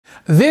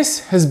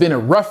This has been a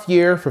rough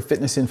year for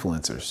fitness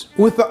influencers,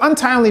 with the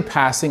untimely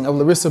passing of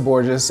Larissa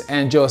Borges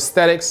and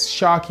Joesthetics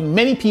shocking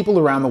many people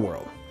around the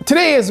world.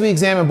 Today, as we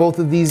examine both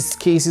of these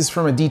cases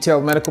from a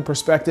detailed medical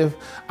perspective,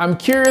 I'm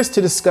curious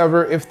to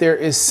discover if there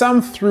is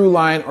some through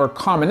line or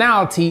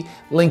commonality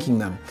linking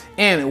them,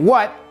 and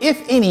what,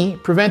 if any,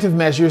 preventive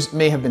measures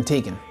may have been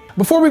taken.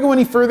 Before we go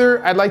any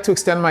further, I'd like to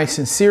extend my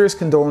sincerest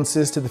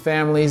condolences to the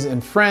families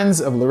and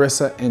friends of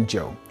Larissa and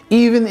Joe.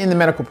 Even in the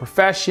medical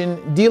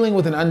profession, dealing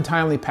with an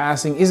untimely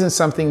passing isn't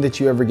something that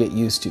you ever get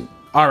used to.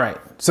 All right,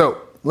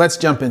 so let's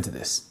jump into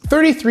this.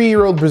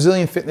 33-year-old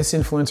Brazilian fitness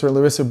influencer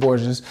Larissa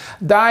Borges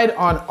died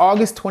on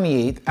August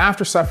 28th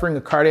after suffering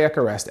a cardiac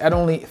arrest at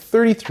only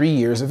 33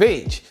 years of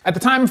age. At the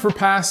time of her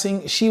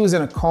passing, she was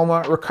in a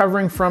coma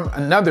recovering from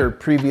another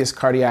previous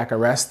cardiac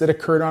arrest that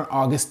occurred on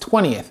August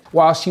 20th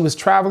while she was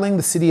traveling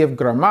the city of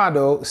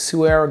Gramado,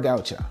 Suera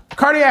Gaucha.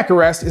 Cardiac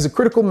arrest is a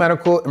critical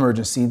medical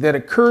emergency that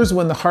occurs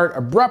when the heart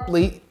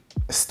abruptly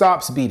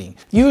stops beating,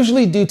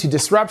 usually due to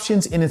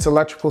disruptions in its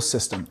electrical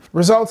system,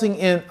 resulting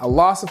in a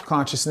loss of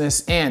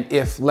consciousness and,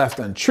 if left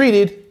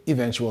untreated,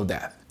 eventual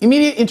death.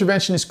 Immediate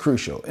intervention is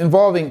crucial,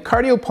 involving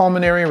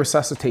cardiopulmonary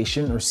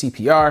resuscitation, or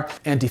CPR,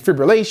 and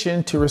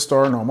defibrillation to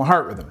restore a normal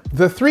heart rhythm.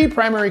 The three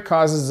primary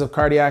causes of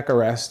cardiac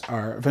arrest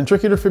are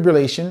ventricular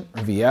fibrillation,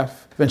 or VF,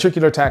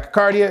 ventricular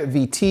tachycardia,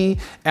 VT,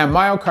 and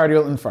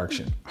myocardial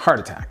infarction, heart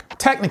attack.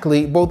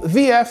 Technically, both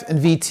VF and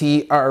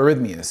VT are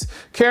arrhythmias,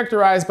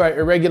 characterized by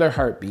irregular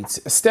heartbeats,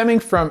 stemming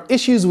from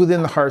issues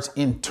within the heart's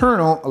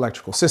internal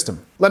electrical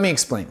system. Let me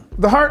explain.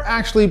 The heart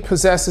actually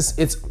possesses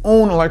its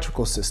own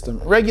electrical system,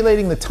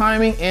 regulating the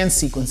timing and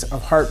sequence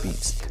of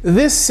heartbeats.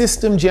 This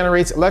system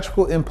generates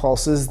electrical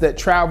impulses that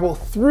travel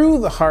through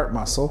the heart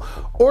muscle,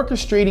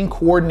 orchestrating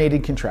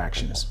coordinated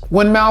contractions.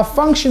 When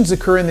malfunctions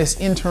occur in this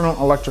internal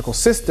electrical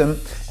system,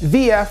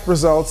 VF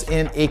results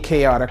in a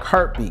chaotic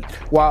heartbeat,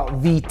 while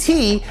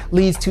VT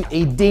leads to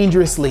a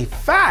dangerously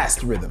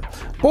fast rhythm,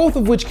 both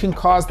of which can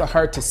cause the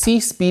heart to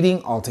cease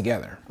beating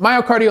altogether.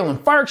 Myocardial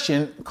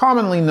infarction,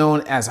 commonly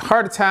known as a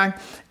heart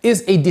attack,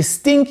 is a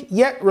distinct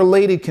yet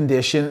related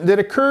condition that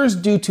occurs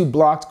due to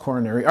blocked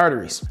coronary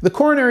arteries. The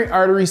coronary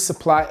arteries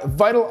supply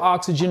vital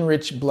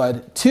oxygen-rich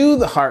blood to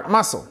the heart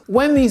muscle.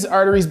 When these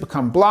arteries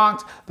become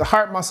blocked, the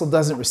heart muscle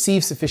doesn't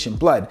receive sufficient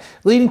blood,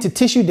 leading to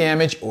tissue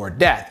damage or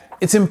death.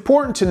 It's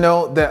important to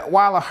note that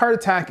while a heart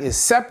attack is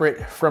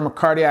separate from a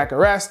cardiac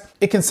arrest,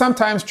 it can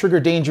sometimes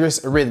trigger dangerous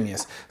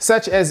arrhythmias,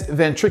 such as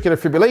ventricular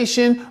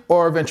fibrillation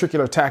or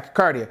ventricular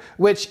tachycardia,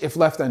 which, if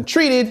left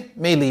untreated,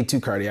 may lead to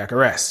cardiac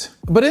arrest.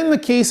 But in the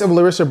case of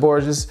Larissa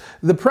Borges,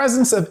 the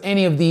presence of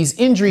any of these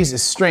injuries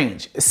is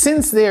strange,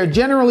 since they are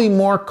generally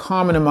more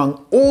common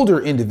among older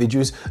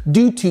individuals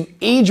due to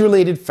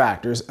age-related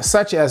factors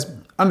such as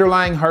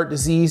underlying heart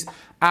disease,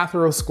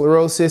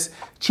 atherosclerosis,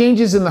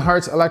 changes in the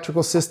heart's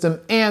electrical system,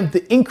 and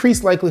the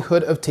increased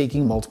likelihood of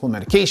taking multiple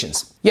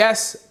medications.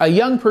 Yes, a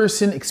young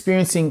person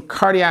experiencing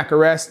cardiac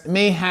arrest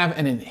may have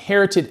an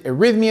inherited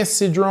arrhythmia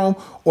syndrome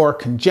or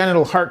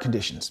congenital heart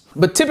conditions,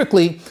 but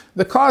typically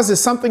the cause is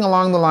something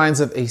along the lines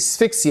of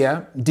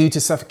asphyxia due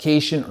to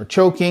suffocation or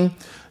choking,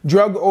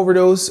 drug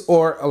overdose,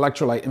 or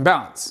electrolyte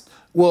imbalance.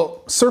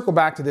 We'll circle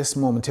back to this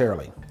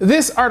momentarily.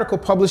 This article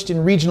published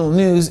in Regional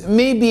News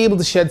may be able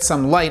to shed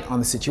some light on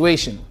the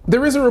situation.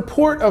 There is a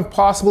report of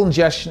possible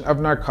ingestion of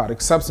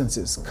narcotic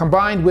substances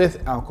combined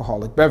with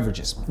alcoholic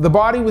beverages. The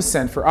body was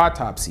sent for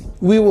autopsy.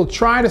 We will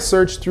try to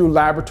search through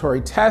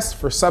laboratory tests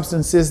for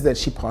substances that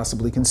she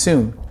possibly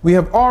consumed. We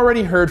have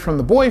already heard from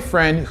the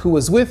boyfriend who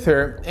was with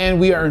her,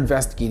 and we are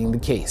investigating the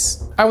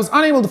case. I was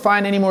unable to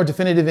find any more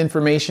definitive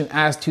information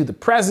as to the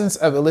presence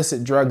of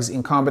illicit drugs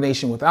in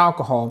combination with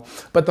alcohol,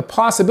 but the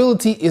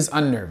possibility is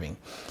unnerving.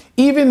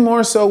 Even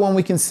more so when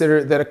we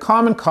consider that a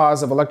common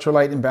cause of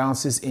electrolyte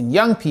imbalances in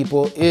young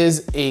people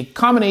is a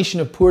combination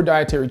of poor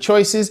dietary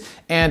choices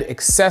and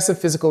excessive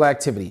physical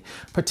activity,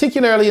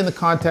 particularly in the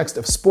context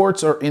of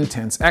sports or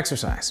intense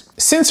exercise.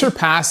 Since her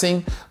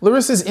passing,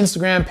 Larissa's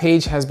Instagram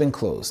page has been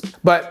closed,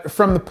 but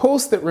from the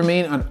posts that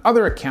remain on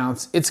other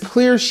accounts, it's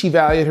clear she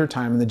valued her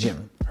time in the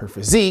gym, her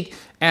physique,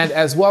 and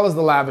as well as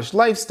the lavish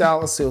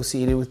lifestyle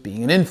associated with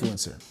being an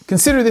influencer.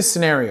 Consider this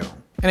scenario.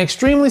 An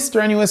extremely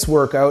strenuous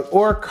workout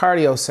or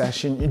cardio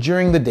session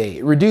during the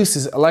day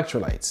reduces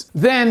electrolytes.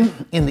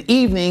 Then, in the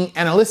evening,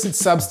 an illicit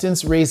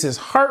substance raises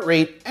heart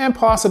rate and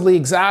possibly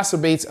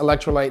exacerbates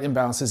electrolyte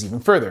imbalances even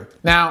further.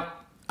 Now,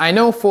 I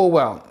know full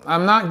well,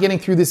 I'm not getting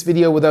through this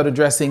video without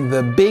addressing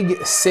the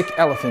big, sick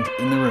elephant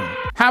in the room.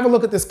 Have a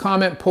look at this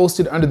comment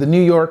posted under the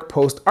New York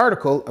Post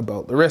article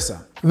about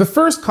Larissa. The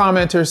first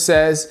commenter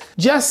says,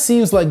 "Just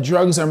seems like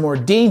drugs are more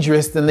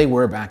dangerous than they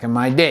were back in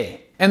my day."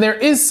 And there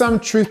is some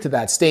truth to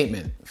that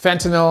statement.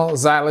 Fentanyl,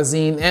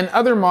 xylazine, and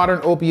other modern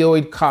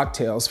opioid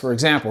cocktails, for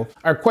example,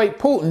 are quite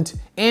potent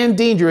and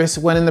dangerous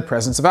when in the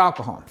presence of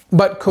alcohol.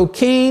 But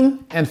cocaine,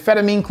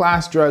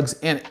 amphetamine-class drugs,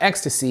 and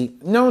ecstasy,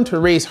 known to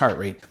raise heart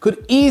rate,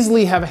 could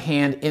easily have a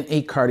hand in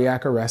a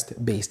cardiac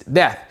arrest-based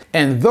death.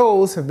 And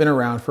those have been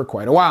around for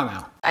quite a while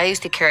now. I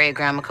used to carry a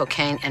gram of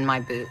cocaine in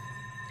my boot.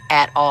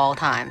 at all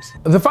times.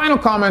 The final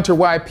commenter,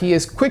 YP,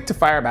 is quick to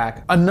fire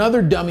back.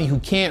 Another dummy who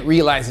can't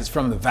realize it's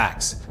from the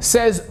vax.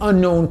 Says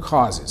unknown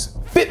causes.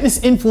 Fitness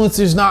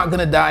influencers not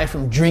gonna die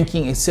from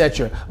drinking,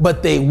 etc.,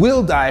 but they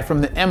will die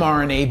from the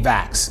mRNA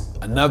vax.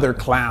 Another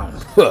clown.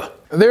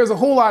 There's a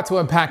whole lot to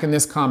unpack in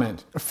this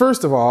comment.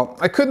 First of all,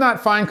 I could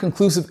not find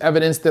conclusive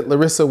evidence that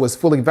Larissa was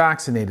fully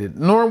vaccinated,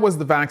 nor was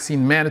the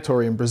vaccine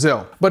mandatory in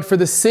Brazil. But for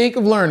the sake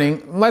of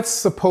learning, let's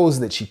suppose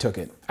that she took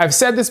it. I've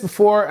said this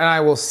before and I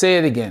will say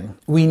it again.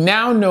 We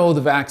now know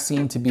the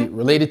vaccine to be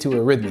related to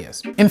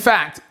arrhythmias. In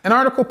fact, an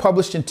article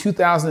published in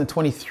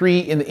 2023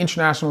 in the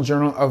International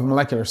Journal of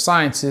Molecular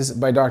Sciences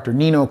by Dr.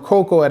 Nino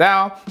Coco et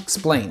al.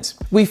 Explains,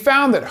 we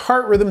found that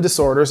heart rhythm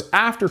disorders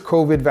after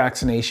COVID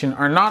vaccination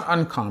are not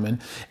uncommon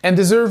and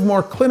deserve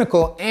more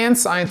clinical and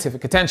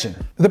scientific attention.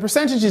 The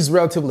percentage is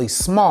relatively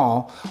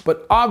small,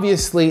 but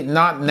obviously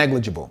not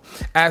negligible,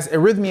 as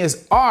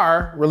arrhythmias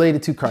are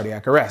related to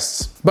cardiac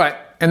arrests.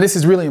 But, and this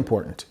is really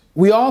important,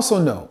 we also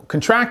know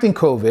contracting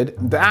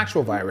COVID, the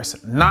actual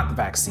virus, not the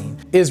vaccine,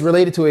 is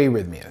related to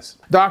arrhythmias.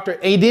 Dr.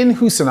 Aydin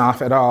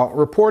Husanoff et al.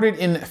 Reported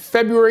in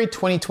February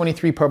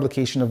 2023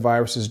 publication of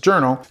Viruses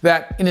Journal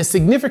that in a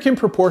significant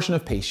proportion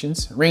of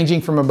patients,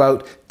 ranging from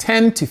about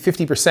 10 to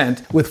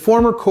 50%, with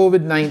former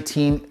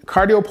COVID-19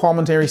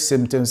 cardiopulmonary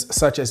symptoms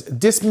such as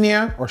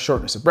dyspnea or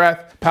shortness of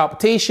breath,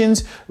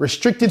 palpitations,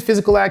 restricted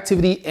physical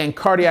activity, and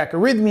cardiac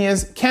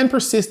arrhythmias can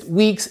persist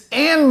weeks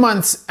and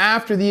months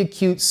after the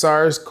acute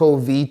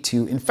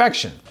SARS-CoV-2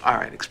 infection. All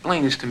right,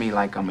 explain this to me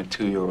like I'm a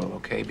 2-year-old,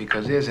 okay?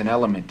 Because there's an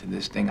element to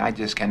this thing I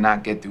just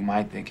cannot get through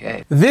my thick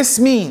head. This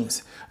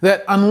means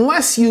that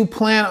unless you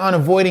plan on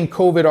avoiding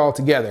COVID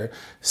altogether,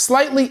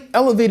 slightly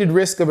elevated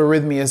risk of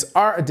arrhythmias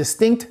are a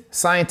distinct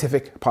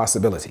scientific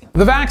possibility.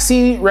 The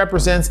vaccine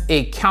represents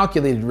a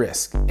calculated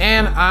risk,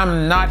 and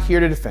I'm not here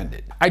to defend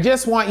it. I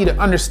just want you to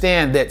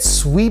understand that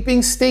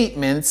sweeping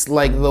statements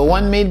like the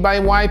one made by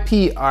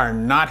YP are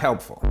not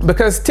helpful.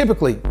 Because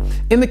typically,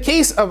 in the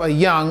case of a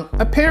young,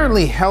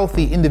 apparently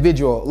healthy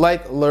individual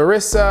like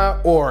Larissa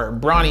or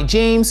Bronny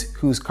James,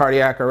 whose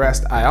cardiac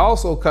arrest I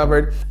also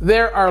covered,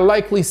 there are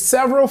likely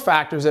several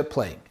factors at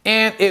play.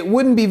 And it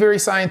wouldn't be very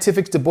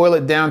scientific to boil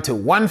it down to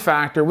one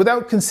factor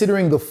without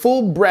considering the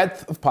full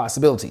breadth of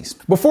possibilities.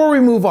 Before we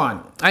move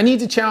on, I need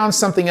to challenge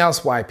something else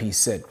YP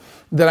said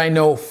that I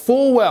know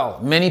full well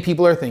many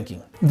people are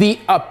thinking. The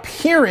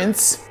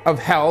appearance of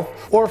health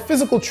or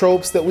physical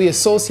tropes that we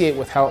associate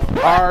with health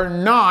are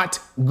not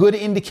good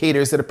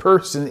indicators that a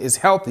person is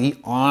healthy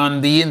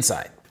on the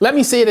inside. Let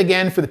me say it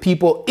again for the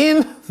people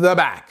in the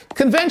back.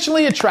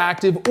 Conventionally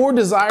attractive or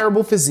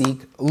desirable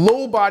physique,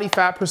 low body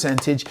fat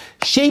percentage,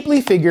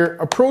 shapely figure,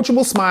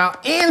 approachable smile,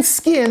 and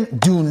skin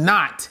do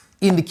not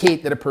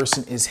indicate that a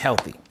person is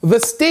healthy. The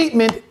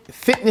statement,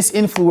 fitness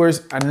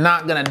influencers are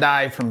not gonna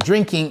die from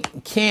drinking,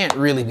 can't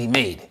really be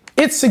made.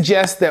 It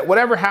suggests that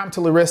whatever happened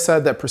to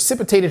Larissa that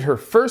precipitated her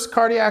first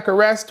cardiac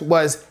arrest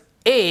was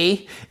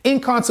A,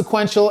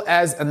 inconsequential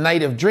as a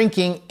night of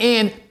drinking,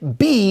 and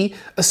B,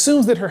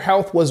 assumes that her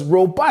health was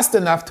robust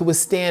enough to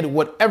withstand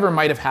whatever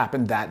might have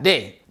happened that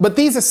day. But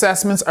these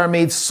assessments are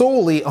made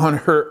solely on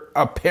her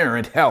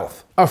apparent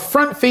health, a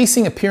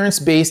front-facing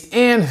appearance-based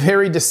and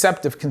very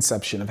deceptive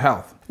conception of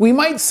health. We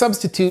might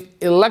substitute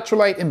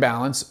electrolyte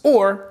imbalance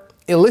or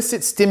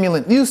illicit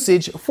stimulant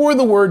usage for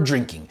the word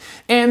drinking,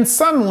 and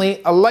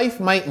suddenly a life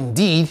might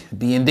indeed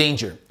be in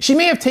danger. She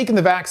may have taken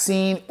the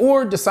vaccine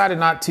or decided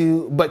not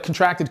to, but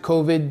contracted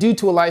COVID due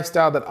to a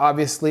lifestyle that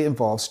obviously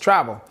involves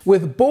travel,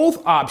 with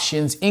both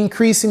options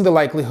increasing the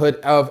likelihood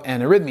of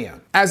an arrhythmia.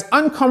 As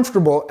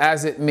uncomfortable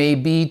as it may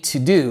be to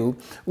do,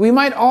 we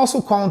might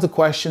also call into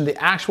question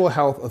the actual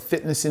health of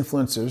fitness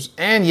influencers,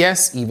 and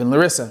yes, even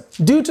Larissa.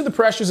 Due to the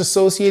pressures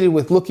associated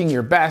with looking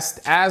your best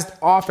as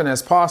often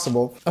as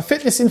possible, a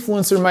fitness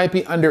influencer might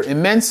be under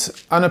immense,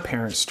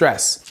 unapparent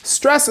stress.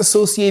 Stress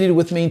associated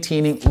with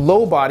maintaining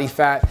low body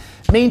fat,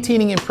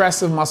 maintaining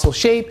impressive muscle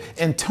shape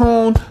and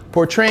tone,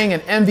 portraying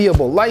an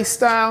enviable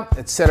lifestyle,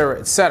 etc.,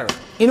 etc.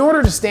 In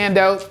order to stand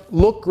out,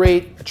 look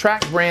great,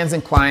 attract brands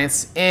and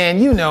clients, and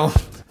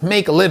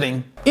make a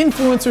living,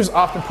 influencers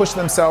often push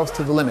themselves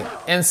to the limit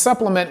and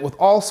supplement with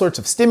all sorts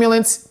of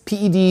stimulants,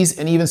 PEDs,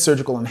 and even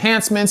surgical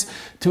enhancements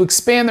to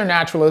expand their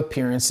natural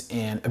appearance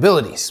and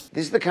abilities.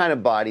 This is the kind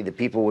of body that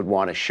people would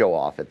want to show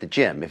off at the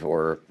gym if it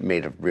were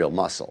made of real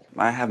muscle.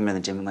 I haven't been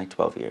in the gym in like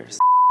 12 years.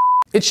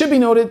 It should be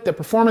noted that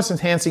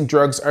performance-enhancing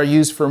drugs are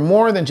used for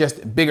more than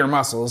just bigger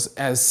muscles,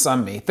 as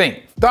some may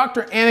think.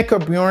 Dr. Annika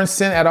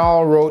Bjornsson et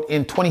al. Wrote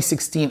in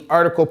 2016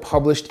 article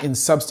published in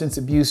Substance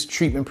Abuse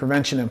Treatment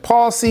Prevention and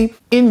Policy,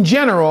 in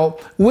general,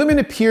 women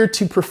appear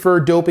to prefer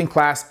doping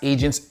class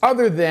agents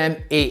other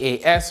than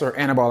AAS or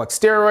anabolic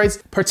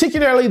steroids,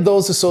 particularly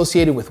those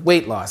associated with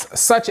weight loss,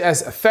 such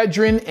as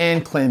ephedrine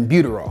and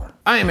clenbuterol.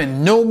 I am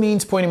in no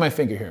means pointing my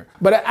finger here,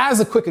 but as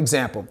a quick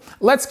example,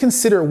 let's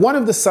consider one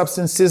of the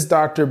substances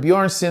Dr.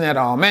 Bjornsson et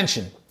al.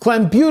 Mentioned.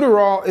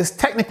 Clenbuterol is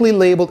technically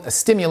labeled a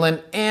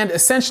stimulant and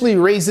essentially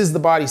raises the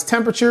body's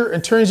temperature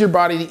and turns your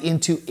body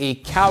into a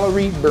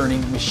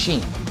calorie-burning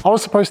machine. I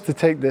was supposed to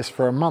take this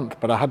for a month,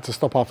 but I had to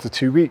stop after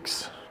 2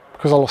 weeks.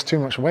 Because I lost too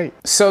much weight.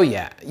 So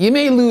yeah, you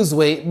may lose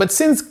weight, but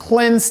since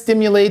cleanse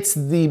stimulates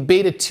the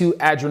beta-2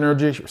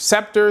 adrenergic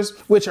receptors,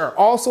 which are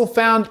also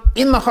found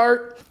in the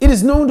heart, it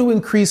is known to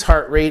increase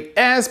heart rate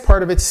as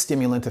part of its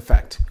stimulant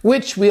effect,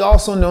 which we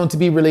also know to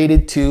be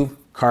related to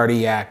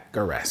cardiac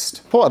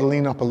arrest. I thought I'd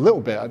lean up a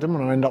little bit. I didn't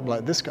want to end up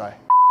like this guy.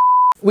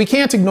 We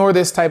can't ignore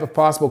this type of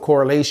possible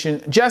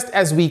correlation, just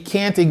as we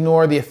can't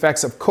ignore the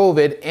effects of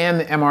COVID and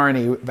the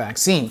mRNA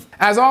vaccine.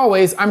 As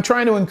always, I'm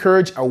trying to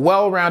encourage a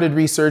well-rounded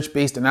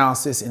research-based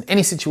analysis in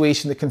any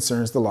situation that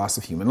concerns the loss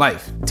of human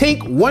life.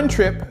 Take one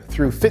trip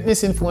through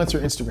fitness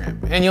influencer Instagram,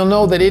 and you'll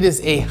know that it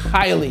is a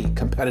highly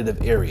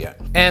competitive area.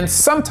 And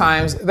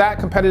sometimes that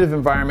competitive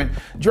environment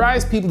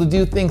drives people to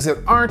do things that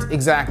aren't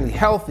exactly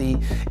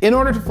healthy in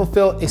order to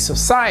fulfill a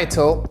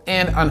societal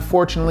and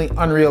unfortunately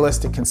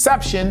unrealistic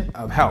conception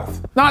of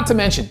health. Not to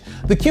mention,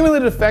 the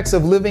cumulative effects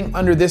of living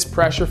under this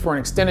pressure for an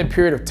extended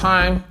period of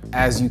time.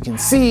 As you can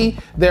see,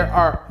 there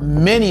are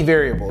many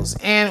variables,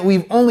 and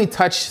we've only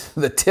touched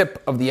the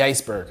tip of the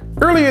iceberg.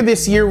 Earlier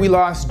this year, we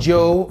lost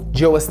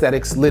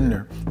Joesthetics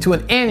Raynor to an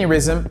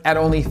aneurysm at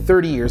only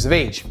 30 years of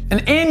age. An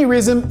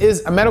aneurysm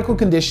is a medical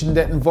condition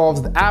that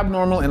involves the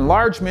abnormal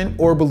enlargement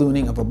or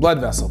ballooning of a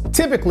blood vessel,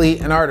 typically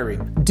an artery,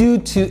 due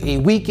to a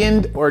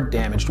weakened or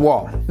damaged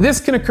wall.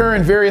 This can occur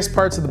in various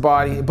parts of the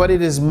body, but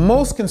it is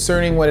most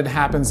concerning when it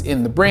happens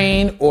in the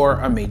brain or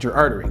a major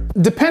artery.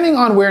 Depending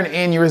on where an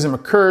aneurysm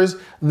occurs,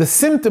 the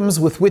symptoms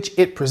with which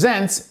it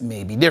presents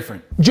may be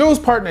different. Joe's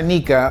partner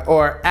Nika,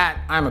 or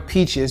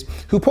 @I'mAPeaches,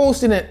 who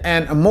posted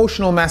an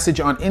emotional message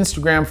on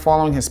Instagram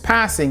following his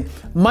passing,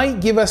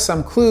 might give us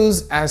some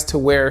clues as to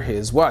where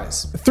his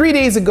was. 3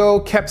 days ago,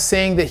 kept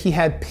saying that he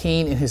had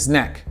pain in his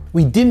neck.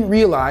 We didn't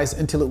realize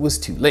until it was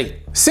too late.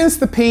 Since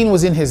the pain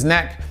was in his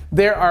neck,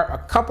 there are a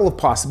couple of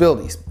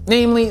possibilities,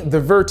 namely the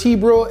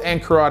vertebral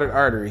and carotid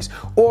arteries,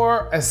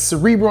 or a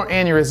cerebral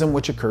aneurysm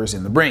which occurs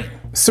in the brain.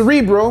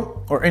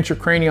 Cerebral, or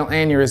intracranial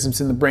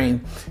aneurysms in the brain,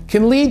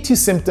 can lead to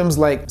symptoms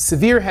like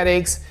severe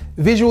headaches,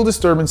 visual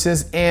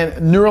disturbances, and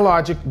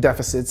neurologic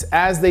deficits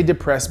as they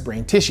depress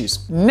brain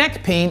tissues.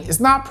 Neck pain is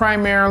not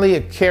primarily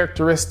a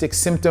characteristic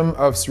symptom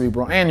of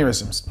cerebral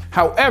aneurysms.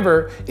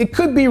 However, it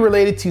could be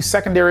related to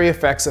secondary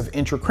effects of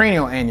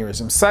intracranial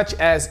aneurysms, such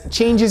as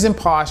changes in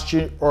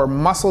posture or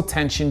muscle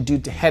tension due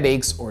to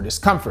headaches or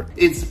discomfort.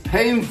 It's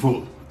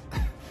painful,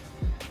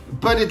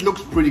 but it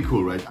looks pretty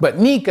cool, right? But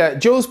Nika,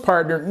 Joe's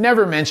partner,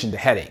 never mentioned a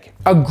headache.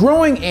 A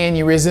growing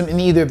aneurysm in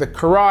either the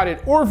carotid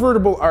or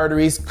vertebral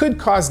arteries could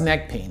cause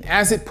neck pain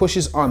as it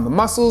pushes on the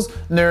muscles,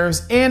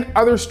 nerves, and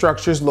other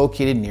structures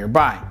located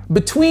nearby.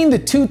 Between the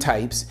two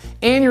types,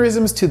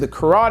 aneurysms to the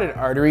carotid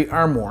artery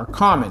are more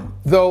common,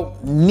 though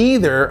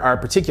neither are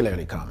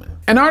particularly common.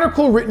 An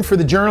article written for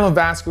the Journal of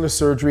Vascular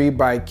Surgery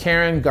by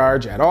Karen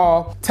Garge et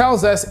al.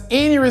 Tells us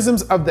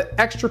aneurysms of the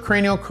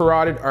extracranial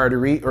carotid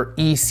artery, or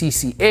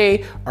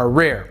ECCA, are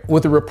rare,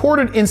 with a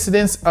reported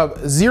incidence of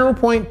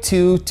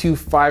 0.2 to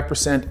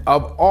 5%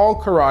 of all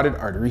carotid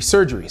artery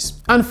surgeries.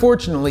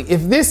 Unfortunately,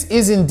 if this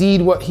is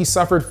indeed what he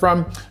suffered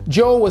from,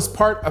 Joe was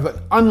part of an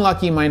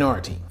unlucky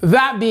minority.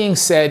 That being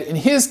said, in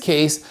his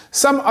case,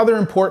 some other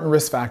important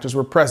risk factors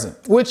were present,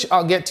 which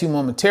I'll get to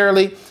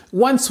momentarily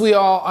once we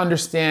all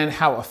understand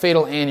how a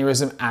fatal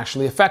aneurysm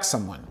actually affects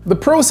someone. The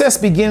process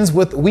begins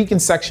with a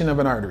weakened section of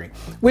an artery,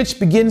 which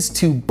begins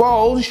to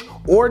bulge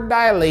or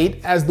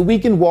dilate as the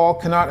weakened wall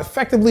cannot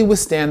effectively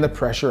withstand the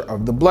pressure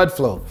of the blood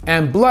flow,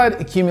 and blood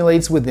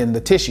accumulates within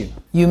the tissue.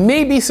 You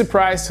may be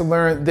surprised to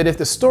learn that if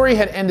the story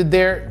had ended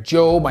there,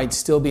 Joe might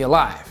still be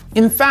alive.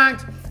 In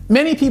fact,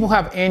 many people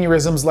have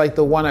aneurysms like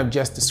the one I've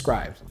just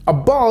described. A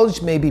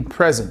bulge may be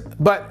present,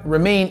 but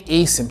remain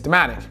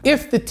asymptomatic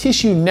if the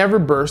tissue never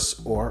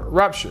bursts or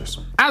ruptures.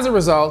 As a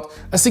result,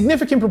 a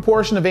significant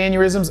proportion of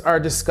aneurysms are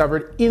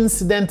discovered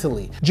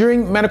incidentally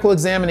during medical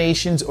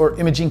examinations or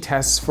imaging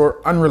tests for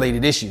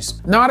unrelated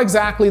issues. Not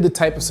exactly the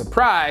type of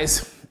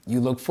surprise you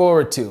look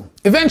forward to.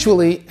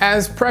 Eventually,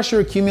 as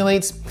pressure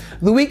accumulates,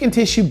 the weakened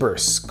tissue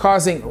bursts,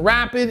 causing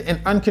rapid and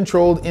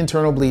uncontrolled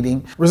internal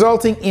bleeding,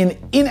 resulting in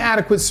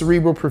inadequate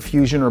cerebral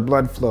perfusion or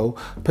blood flow,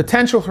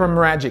 potential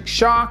hemorrhagic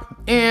shock,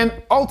 and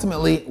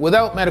ultimately,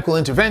 without medical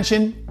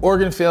intervention,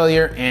 organ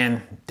failure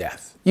and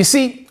death. You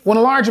see, when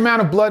a large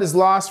amount of blood is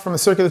lost from the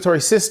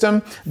circulatory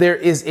system, there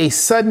is a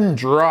sudden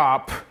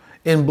drop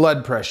in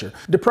blood pressure,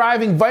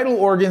 depriving vital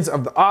organs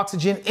of the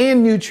oxygen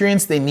and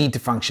nutrients they need to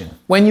function.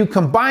 When you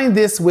combine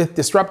this with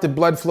disrupted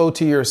blood flow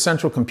to your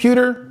central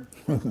computer,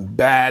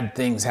 bad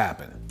things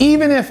happen.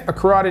 Even if a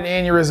carotid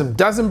aneurysm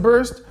doesn't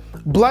burst,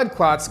 blood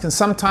clots can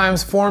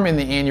sometimes form in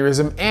the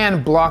aneurysm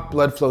and block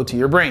blood flow to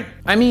your brain.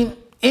 I mean,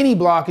 any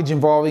blockage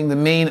involving the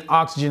main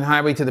oxygen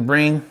highway to the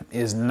brain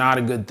is not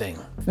a good thing.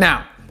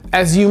 Now,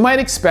 As you might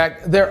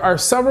expect, there are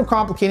several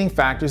complicating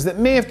factors that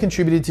may have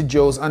contributed to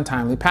Joe's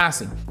untimely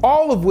passing,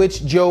 all of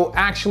which Joe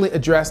actually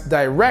addressed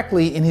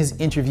directly in his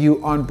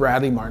interview on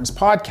Bradley Martin's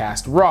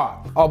podcast,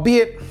 Raw,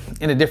 albeit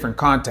in a different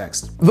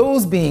context.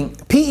 Those being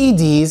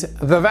PEDs,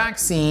 the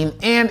vaccine,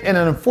 and an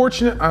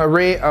unfortunate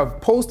array of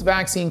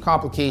post-vaccine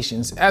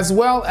complications, as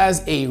well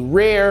as a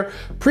rare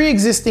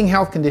pre-existing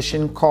health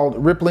condition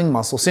called rippling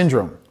muscle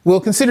syndrome.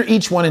 We'll consider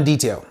each one in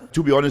detail.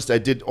 To be honest, I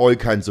did all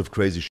kinds of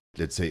crazy shit,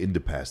 let's say, in the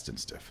past and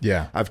stuff.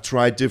 Yeah. I've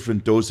tried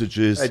different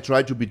dosages. I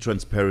try to be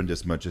transparent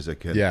as much as I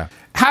can. Yeah.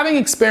 Having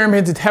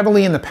experimented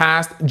heavily in the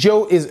past,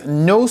 Joe is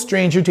no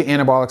stranger to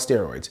anabolic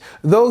steroids,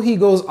 though he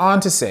goes on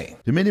to say,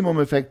 the minimum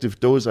effective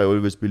dose, I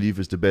always believe,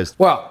 is the best.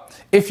 well,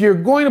 if you're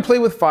going to play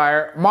with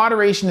fire,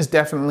 moderation is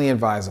definitely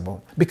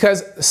advisable,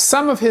 because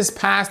some of his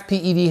past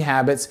PED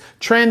habits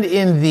trend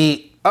in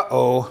the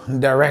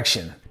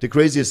direction. The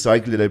craziest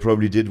cycle that I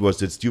probably did was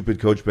that stupid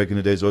coach back in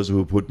the days also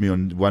who put me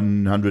on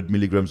 100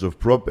 milligrams of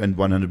prop and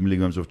 100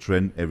 milligrams of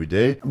tren every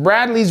day.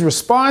 Bradley's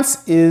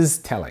response is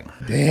telling.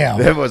 Damn.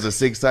 That was a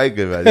sick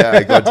cycle, man. Yeah,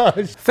 I got...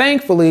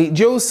 Thankfully,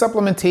 Joe's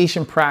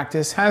supplementation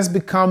practice has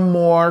become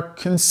more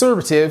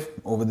conservative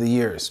over the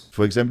years.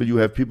 For example, you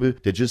have people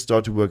that just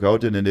start to work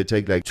out and then they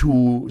take like 2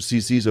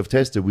 cc's of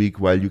test a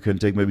week while you can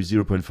take maybe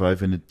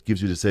 0.5 and it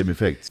gives you the same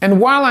effects. And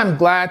while I'm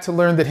glad to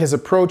learn that his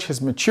approach has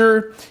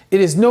matured,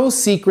 it is no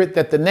secret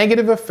that the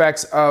negative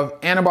effects of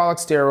anabolic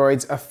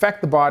steroids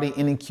affect the body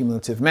in a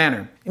cumulative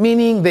manner,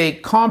 meaning they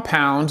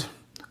compound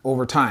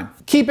over time.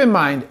 Keep in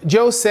mind,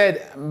 Joe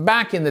said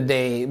back in the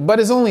day, but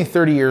is only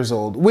 30 years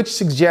old, which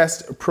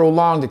suggests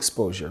prolonged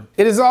exposure.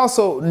 It is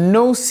also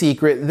no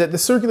secret that the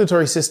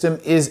circulatory system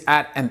is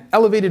at an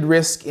elevated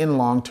risk in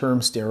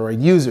long-term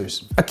steroid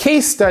users. A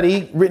case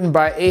study written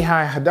by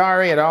Ahai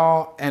Hadari et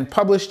al. And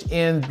published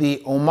in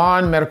the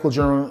Oman Medical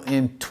Journal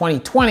in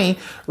 2020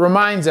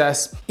 reminds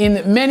us,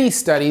 in many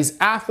studies,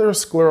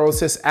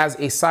 atherosclerosis as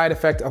a side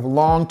effect of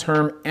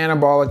long-term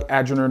anabolic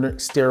adrenergic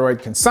steroid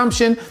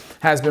consumption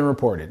has been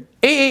reported.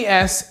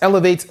 AAS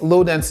elevates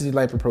low-density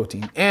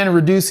lipoprotein and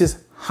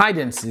reduces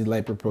high-density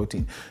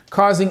lipoprotein,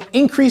 causing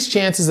increased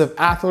chances of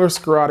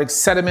atherosclerotic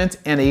sediment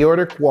and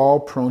aortic wall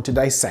prone to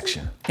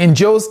dissection. In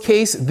Joe's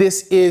case,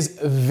 this is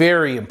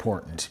very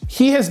important.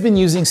 He has been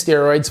using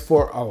steroids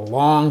for a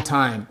long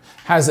time,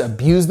 has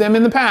abused them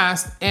in the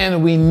past,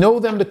 and we know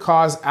them to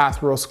cause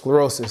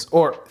atherosclerosis,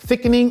 or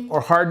thickening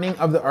or hardening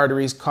of the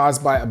arteries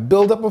caused by a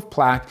buildup of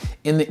plaque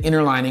in the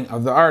inner lining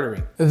of the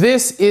artery.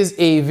 This is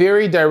a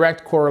very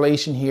direct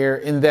correlation here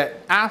in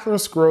that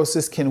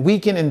atherosclerosis can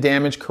weaken and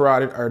damage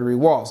carotid artery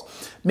walls,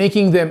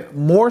 making them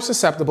more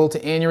susceptible to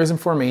aneurysm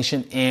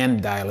formation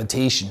and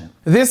dilatation.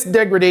 This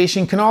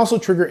degradation can also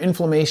trigger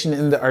inflammation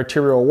in the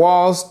arterial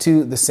walls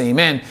to the same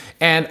end,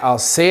 and I'll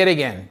say it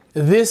again,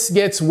 this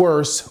gets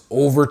worse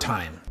over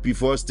time.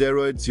 Before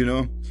steroids, you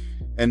know,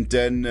 and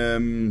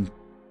then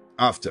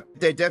after.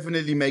 They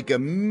definitely make a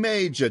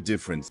major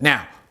difference.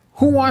 Now,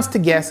 who wants to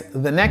guess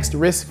the next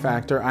risk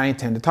factor I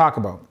intend to talk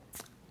about?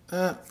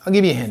 I'll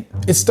give you a hint.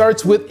 It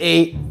starts with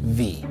a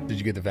V. Did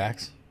you get the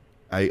vax?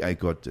 I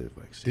got the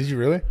vaccine. Did you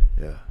really?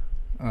 Yeah.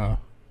 Oh.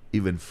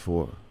 Even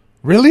 4.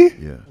 Really?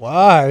 Yeah.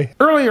 Why?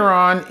 Earlier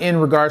on, in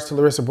regards to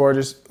Larissa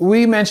Borges,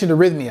 we mentioned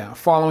arrhythmia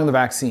following the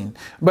vaccine,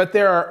 but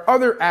there are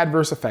other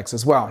adverse effects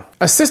as well.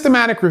 A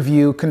systematic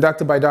review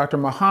conducted by Dr.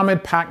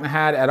 Mohammed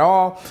Paknahad et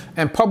al.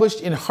 And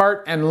published in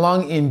Heart and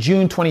Lung in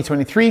June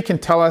 2023 can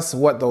tell us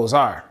what those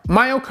are.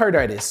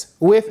 Myocarditis,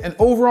 with an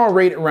overall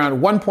rate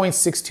around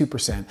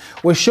 1.62%,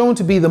 was shown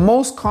to be the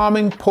most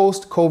common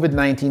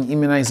post-COVID-19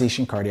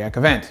 immunization cardiac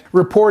event,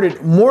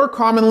 reported more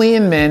commonly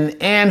in men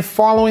and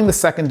following the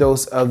second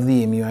dose of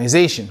the immunization.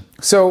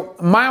 So,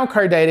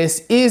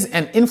 myocarditis is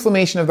an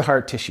inflammation of the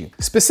heart tissue,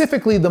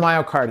 specifically the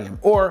myocardium,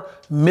 or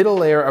middle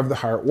layer of the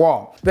heart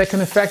wall, that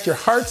can affect your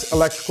heart's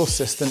electrical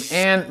system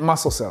and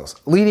muscle cells,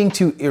 leading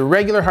to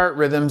irregular heart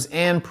rhythms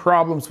and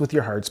problems with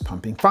your heart's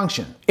pumping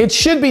function. It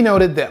should be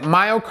noted that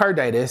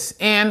myocarditis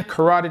and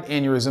carotid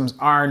aneurysms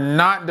are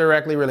not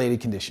directly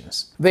related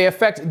conditions. They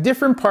affect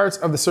different parts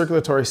of the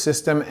circulatory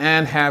system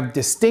and have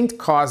distinct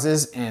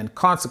causes and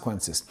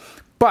consequences.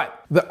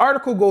 But the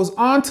article goes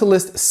on to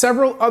list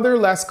several other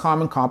less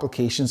common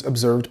complications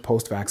observed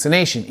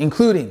post-vaccination,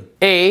 including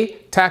A.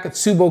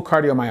 Takotsubo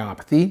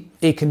cardiomyopathy,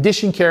 a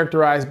condition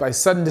characterized by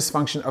sudden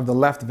dysfunction of the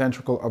left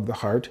ventricle of the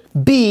heart.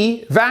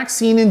 B.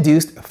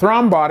 Vaccine-induced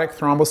thrombotic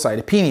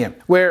thrombocytopenia,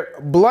 where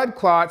blood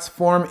clots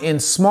form in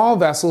small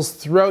vessels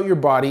throughout your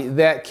body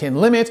that can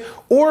limit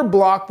or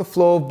block the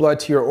flow of blood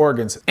to your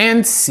organs.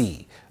 And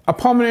C. A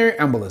pulmonary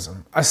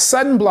embolism, a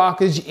sudden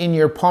blockage in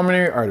your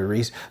pulmonary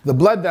arteries, the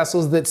blood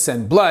vessels that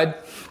send blood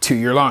to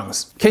your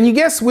lungs. Can you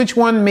guess which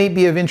one may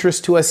be of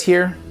interest to us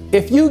here?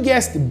 If you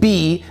guessed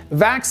B,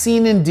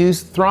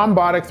 vaccine-induced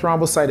thrombotic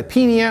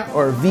thrombocytopenia,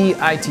 or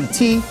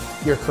VITT,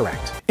 you're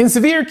correct. In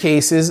severe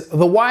cases,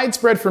 the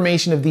widespread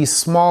formation of these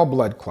small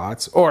blood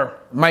clots, or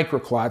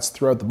microclots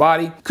throughout the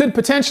body, could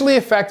potentially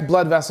affect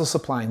blood vessels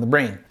supplying the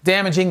brain,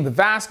 damaging the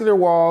vascular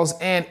walls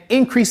and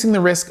increasing the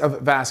risk of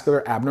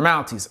vascular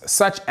abnormalities,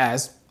 such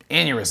as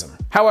aneurysm.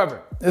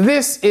 However,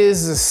 this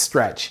is a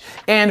stretch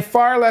and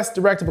far less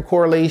direct of a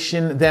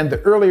correlation than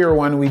the earlier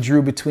one we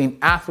drew between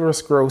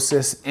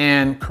atherosclerosis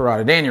and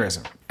carotid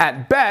aneurysm.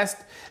 At best,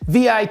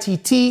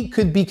 VITT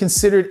could be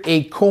considered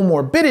a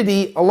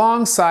comorbidity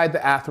alongside the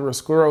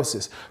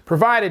atherosclerosis,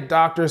 provided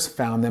doctors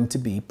found them to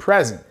be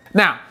present.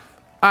 Now,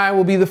 I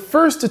will be the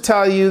first to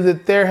tell you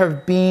that there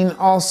have been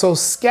also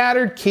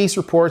scattered case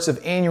reports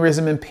of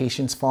aneurysm in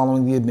patients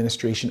following the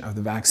administration of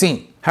the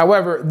vaccine.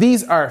 However,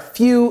 these are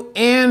few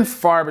and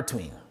far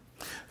between.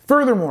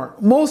 Furthermore,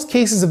 most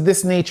cases of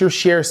this nature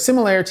share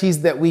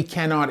similarities that we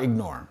cannot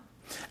ignore.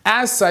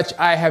 As such,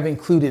 I have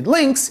included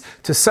links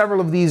to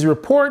several of these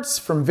reports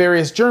from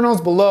various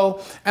journals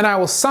below, and I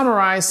will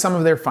summarize some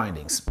of their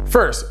findings.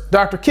 First,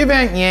 Dr.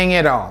 Kivang Yang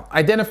et al.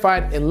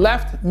 Identified a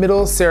left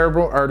middle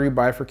cerebral artery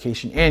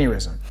bifurcation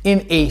aneurysm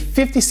in a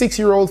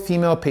 56-year-old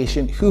female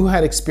patient who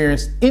had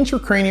experienced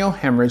intracranial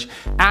hemorrhage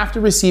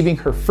after receiving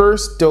her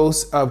first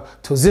dose of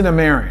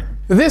tocilizumab.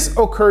 This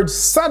occurred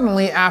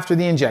suddenly after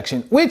the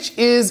injection, which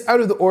is out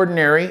of the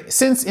ordinary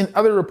since in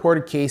other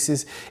reported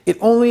cases, it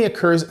only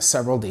occurs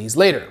several days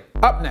later.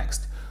 Up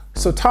next,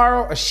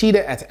 Sotaro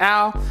Ashida et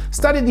al.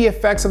 Studied the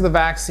effects of the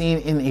vaccine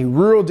in a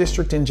rural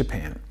district in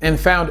Japan and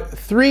found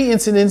 3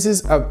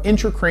 incidences of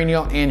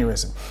intracranial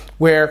aneurysm,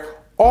 where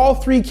all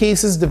 3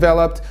 cases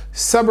developed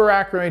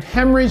subarachnoid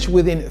hemorrhage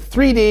within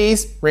 3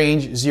 days,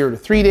 range 0 to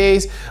 3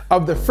 days,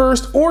 of the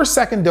first or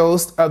second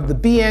dose of the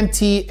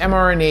BNT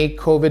mRNA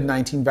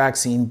COVID-19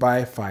 vaccine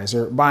by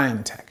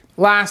Pfizer-BioNTech.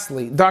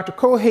 Lastly, Dr.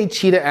 Kohei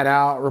Chida et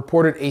al.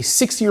 Reported a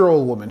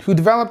 6-year-old woman who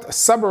developed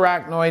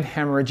subarachnoid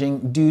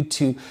hemorrhaging due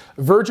to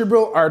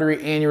vertebral artery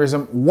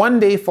aneurysm 1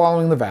 day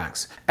following the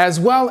vax, as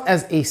well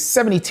as a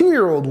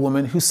 72-year-old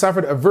woman who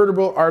suffered a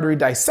vertebral artery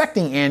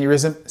dissecting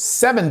aneurysm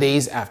 7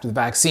 days after the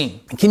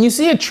vaccine. Can you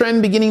see a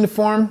trend beginning to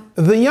form?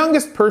 The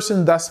youngest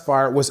person thus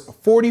far was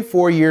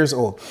 44 years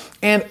old,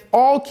 and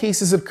all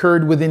cases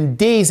occurred within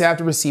days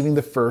after receiving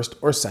the first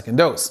or second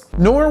dose.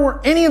 Nor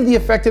were any of the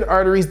affected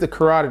arteries the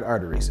carotid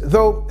arteries,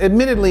 though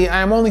admittedly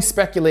I am only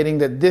speculating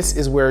that this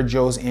is where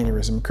Joe's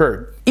aneurysm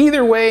occurred.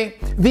 Either way,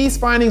 these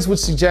findings would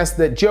suggest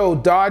that Joe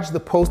dodged the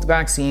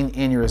post-vaccine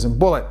aneurysm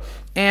bullet,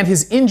 and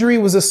his injury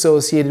was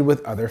associated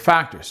with other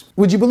factors.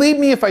 Would you believe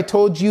me if I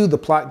told you the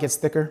plot gets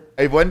thicker?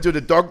 I went to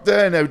the doctor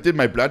and I did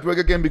my blood work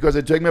again because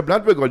I take my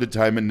blood work all the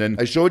time, and then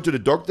I show it to the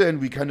doctor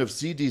and we kind of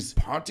see these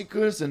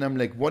particles and I'm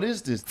like, what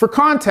is this? For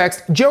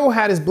context, Joe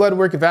had his blood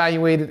work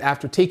evaluated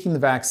after taking the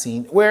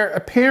vaccine, where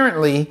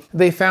apparently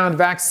they found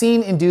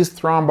vaccine-induced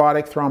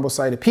thrombotic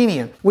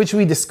thrombocytopenia, which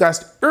we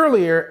discussed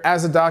earlier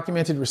as a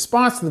documented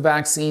response to the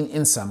vaccine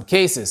in some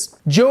cases.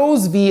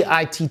 Joe's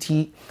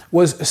VITT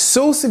was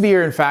so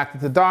severe, in fact,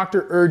 that the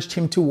doctor urged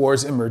him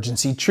towards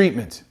emergency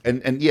treatment.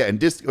 And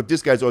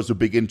this guy's also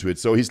big into it.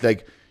 So he's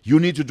like, you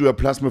need to do a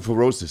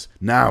plasmapheresis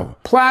now.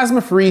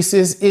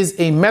 Plasmapheresis is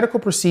a medical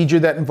procedure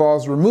that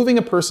involves removing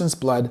a person's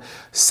blood,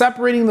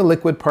 separating the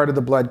liquid part of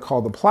the blood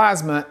called the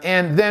plasma,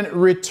 and then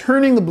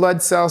returning the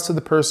blood cells to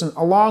the person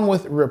along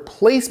with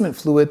replacement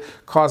fluid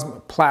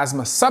called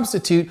plasma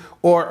substitute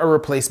or a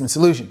replacement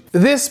solution.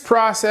 This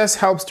process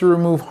helps to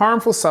remove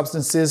harmful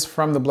substances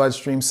from the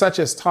bloodstream, such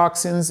as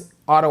toxins,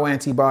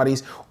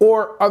 autoantibodies,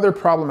 or other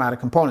problematic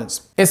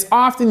components. It's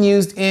often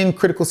used in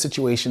critical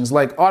situations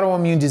like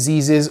autoimmune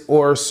diseases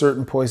or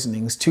certain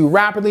poisonings to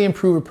rapidly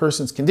improve a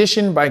person's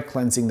condition by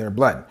cleansing their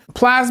blood.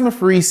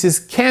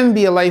 Plasmapheresis can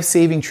be a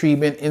life-saving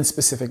treatment in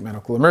specific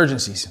medical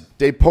emergencies.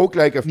 They poke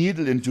like a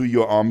needle into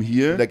your arm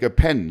here, like a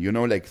pen, you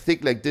know, like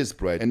thick like this,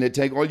 right? And they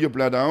take all your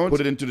blood out,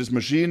 put it into this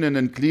machine, and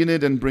then clean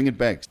it and bring it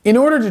back. In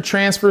order to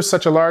transfer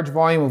such a large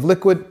volume of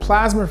liquid,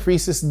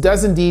 plasmapheresis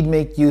does indeed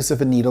make use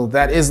of a needle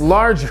that is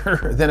larger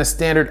than a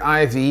standard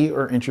IV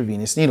or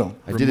intravenous needle.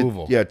 I did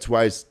it, yeah,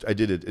 twice. I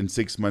did it in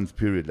 6-month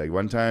period, like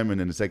one time and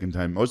then the second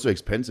time. Also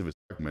expensive as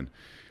fuck, man.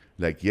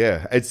 Like,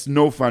 yeah, it's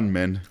no fun,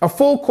 man. A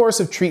full course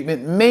of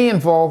treatment may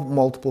involve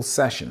multiple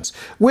sessions,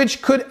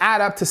 which could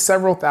add up to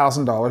several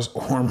 $1,000s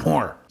or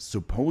more.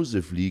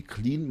 Supposedly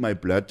cleaned my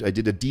blood. I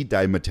did a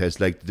D-dimer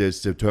test, like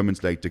this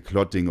determines like the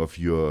clotting of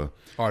your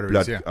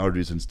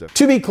arteries and stuff.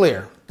 To be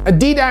clear, a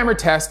D-dimer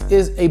test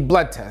is a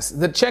blood test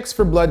that checks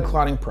for blood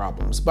clotting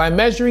problems by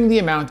measuring the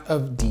amount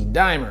of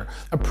D-dimer,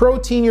 a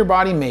protein your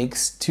body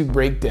makes to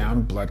break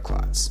down blood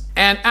clots.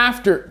 And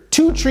after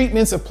 2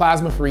 treatments of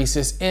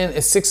plasmapheresis in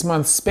a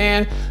 6-month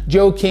span,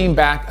 Joe came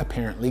back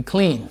apparently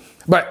clean.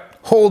 But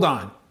hold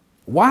on.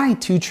 Why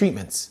 2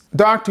 treatments?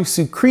 Dr.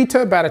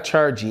 Sukrita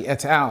Bhattacharjee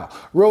et al.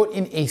 Wrote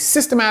in a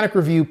systematic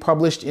review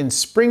published in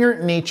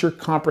Springer Nature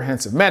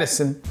Comprehensive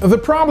Medicine, the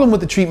problem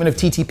with the treatment of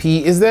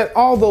TTP is that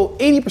although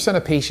 80%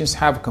 of patients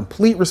have a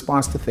complete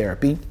response to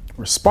therapy,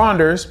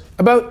 responders,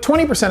 about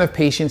 20% of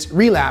patients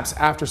relapse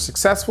after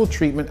successful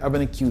treatment of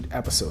an acute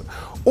episode,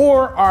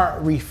 or are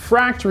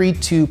refractory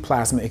to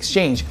plasma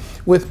exchange,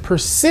 with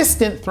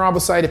persistent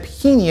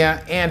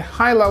thrombocytopenia and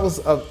high levels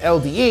of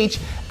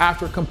LDH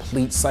after a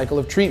complete cycle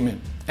of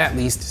treatment. at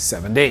least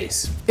 7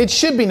 days. It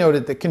should be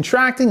noted that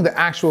contracting the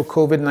actual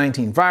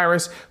COVID-19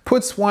 virus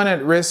puts one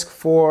at risk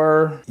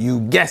for,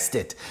 you guessed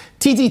it,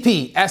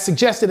 TTP, as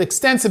suggested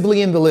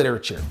extensively in the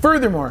literature.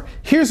 Furthermore,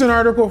 here's an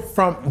article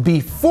from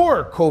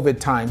before COVID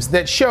times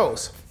that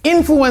shows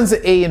influenza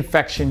A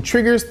infection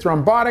triggers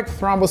thrombotic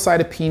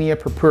thrombocytopenia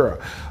purpura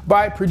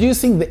by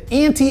producing the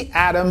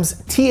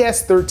anti-Adams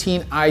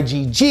TS13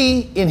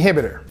 IgG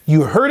inhibitor.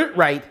 You heard it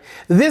right.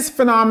 This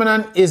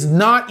phenomenon is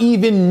not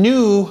even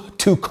new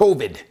to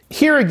COVID.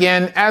 Here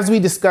again, as we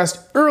discussed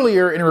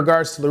earlier in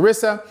regards to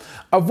Larissa,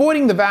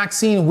 avoiding the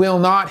vaccine will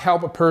not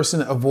help a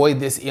person avoid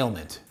this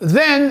ailment.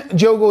 Then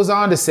Joe goes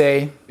on to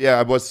say, yeah,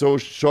 I was so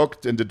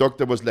shocked, and the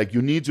doctor was like,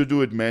 you need to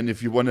do it, man,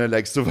 if you want to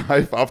like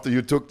survive after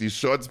you took these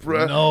shots,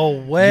 bruh.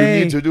 No way.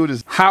 You need to do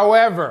this.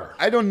 However,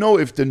 I don't know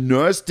if the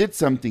nurse did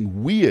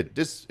something weird.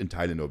 This in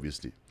Thailand,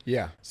 obviously.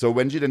 Yeah. So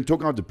when she then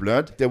took out the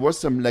blood, there was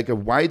some like a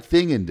white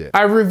thing in there.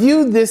 I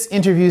reviewed this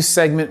interview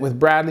segment with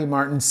Bradley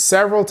Martin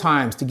several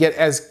times to get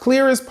as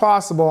clear as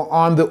possible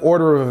on the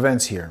order of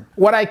events here.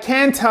 What I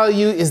can tell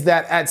you is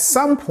that at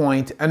some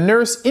point, a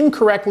nurse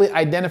incorrectly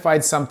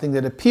identified something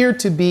that appeared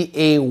to be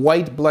a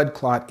white blood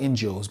clot in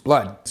Joe's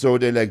blood. So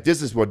they're like,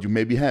 this is what you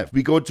maybe have.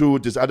 We go to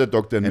this other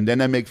doctor, and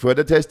then I make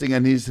further testing,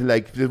 and he's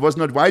like, it was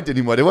not white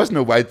anymore. There was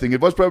no white thing. It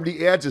was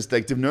probably air, just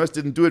like the nurse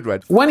didn't do it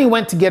right. When he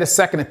went to get a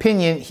second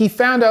opinion, he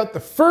found out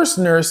the first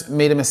nurse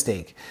made a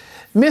mistake.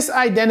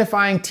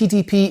 Misidentifying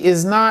TTP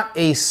is not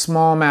a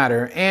small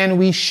matter, and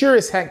we sure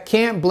as heck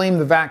can't blame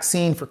the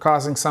vaccine for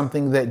causing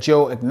something that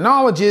Joe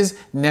acknowledges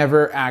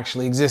never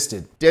actually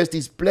existed. There's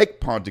these black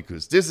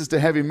particles. This is the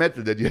heavy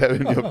metal that you have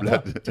in your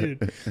blood. Dude,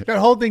 that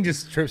whole thing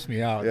just trips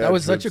me out. Yeah, that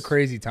was it such a trips.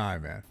 crazy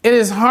time, man. It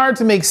is hard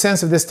to make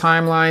sense of this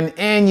timeline,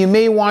 and you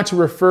may want to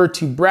refer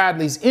to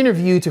Bradley's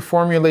interview to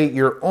formulate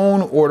your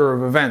own order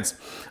of events.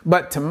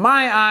 But to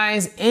my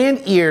eyes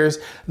and ears,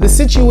 the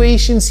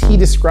situations he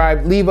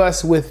described leave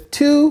us with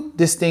two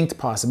distinct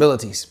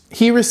possibilities.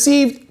 He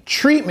received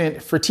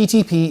treatment for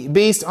TTP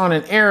based on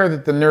an error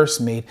that the nurse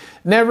made,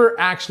 never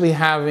actually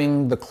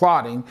having the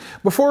clotting,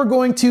 before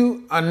going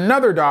to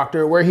another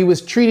doctor where he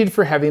was treated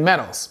for heavy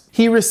metals.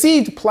 He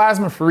received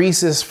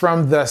plasmapheresis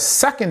from the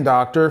second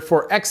doctor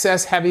for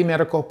excess heavy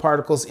metal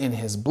particles in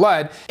his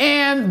blood,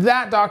 and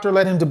that doctor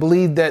led him to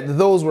believe that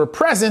those were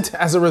present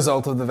as a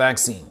result of the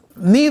vaccine.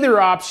 Neither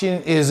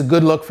option is a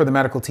good look for the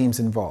medical teams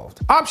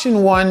involved.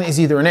 Option one is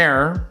either an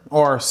error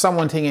or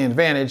someone taking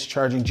advantage,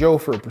 charging Joe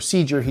for a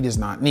procedure he does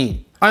not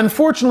need.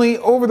 Unfortunately,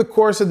 over the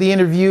course of the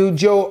interview,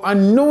 Joe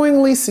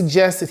unknowingly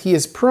suggests that he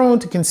is prone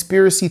to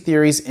conspiracy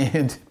theories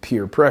and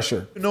peer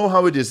pressure. You know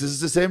how it is. This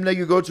is the same like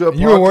you go to a party.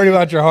 You were worried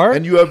about your heart?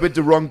 And you are with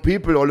the wrong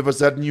people. All of a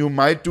sudden, you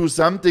might do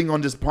something on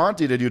this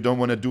party that you don't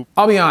want to do.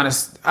 I'll be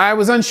honest, I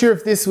was unsure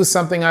if this was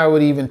something I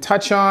would even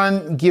touch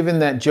on, given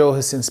that Joe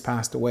has since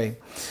passed away.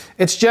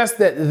 It's just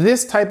that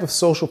this type of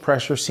social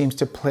pressure seems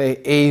to play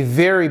a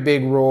very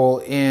big role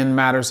in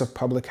matters of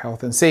public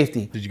health and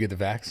safety. Did you get the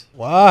vax?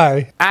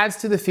 Why? Adds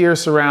to the fear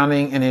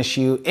surrounding an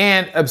issue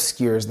and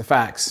obscures the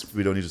facts.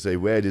 We don't need to say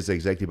where it is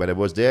exactly, but I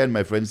was there and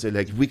my friends say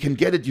like, we can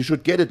get it, you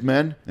should get it,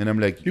 man. And I'm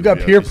like, You got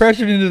yeah, peer just-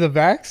 pressured into the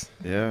vax?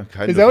 Yeah,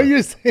 kind of. Is that what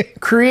you're saying?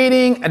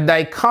 Creating a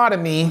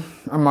dichotomy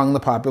among the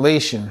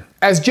population.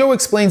 As Joe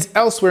explains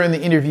elsewhere in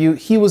the interview,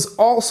 he was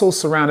also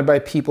surrounded by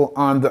people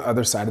on the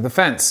other side of the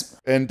fence.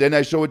 And then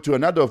I show it to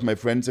another of my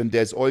friends, and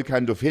there's all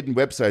kind of hidden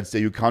websites that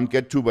you can't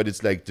get to, but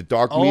it's like the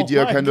dark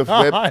media my kind of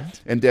God. web.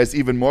 And there's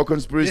even more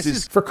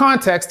conspiracies. For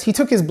context, he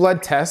took his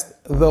blood test,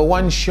 the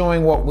one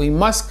showing what we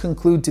must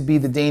conclude to be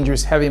the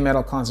dangerous heavy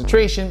metal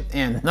concentration,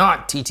 and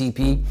not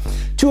TTP,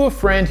 to a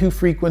friend who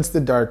frequents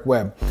the dark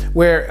web,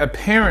 where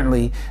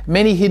apparently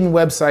many hidden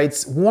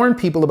websites warn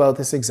people about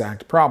this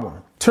exact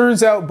problem.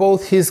 Turns out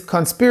both his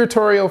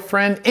conspiratorial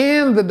friend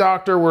and the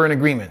doctor were in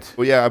agreement.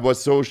 Oh yeah, I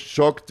was so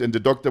shocked, and the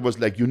doctor was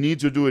like, you need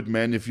to do it,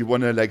 man, if you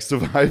want to like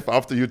survive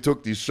after you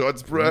took these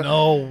shots, bruh.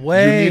 No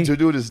way. You need to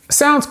do this.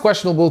 Sounds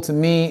questionable to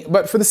me,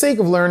 but for the sake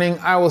of learning,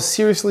 I will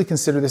seriously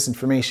consider this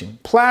information.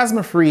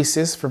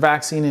 Plasmapheresis for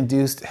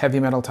vaccine-induced heavy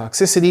metal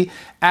toxicity,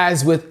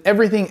 as with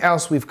everything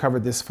else we've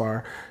covered this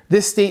far,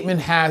 this statement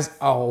has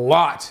a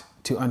lot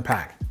to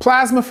unpack.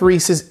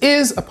 Plasmapheresis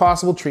is a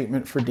possible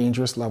treatment for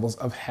dangerous levels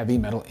of heavy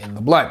metal in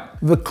the blood.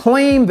 The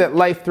claim that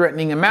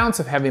life-threatening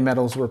amounts of heavy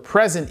metals were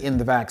present in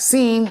the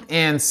vaccine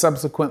and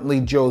subsequently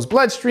Joe's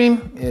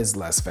bloodstream is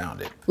less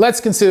founded.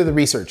 Let's consider the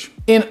research.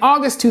 In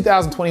August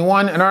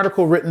 2021, an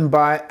article written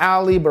by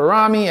Ali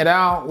Barami et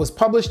al. Was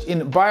published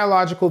in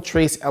Biological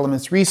Trace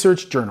Elements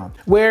Research Journal,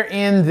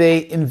 wherein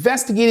they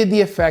investigated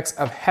the effects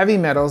of heavy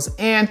metals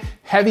and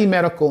heavy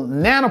medical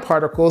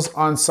nanoparticles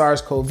on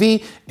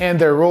SARS-CoV and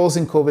their roles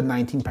in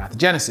COVID-19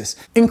 pathogenesis,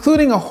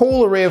 including a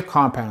whole array of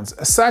compounds,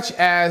 such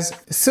as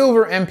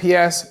silver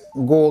MPS,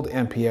 gold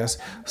MPS,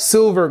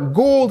 silver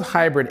gold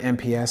hybrid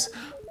MPS,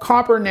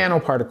 copper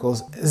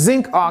nanoparticles,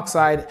 zinc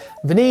oxide,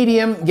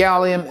 vanadium,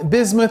 gallium,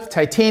 bismuth,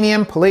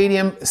 titanium,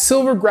 palladium,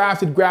 silver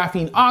grafted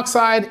graphene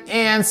oxide,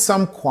 and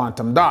some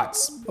quantum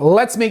dots.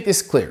 Let's make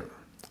this clear.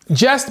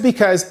 Just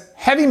because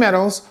heavy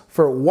metals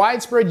for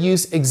widespread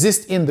use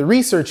exist in the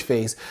research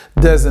phase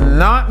does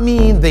not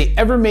mean they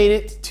ever made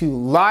it to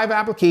live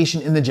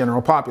application in the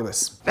general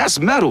populace. That's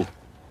metal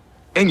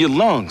in your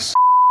lungs.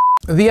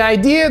 The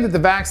idea that the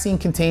vaccine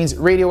contains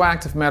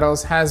radioactive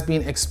metals has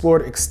been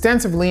explored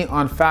extensively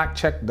on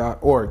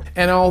factcheck.org.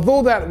 And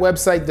although that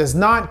website does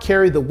not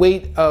carry the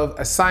weight of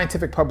a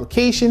scientific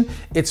publication,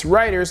 its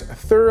writers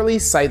thoroughly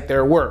cite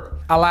their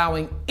work,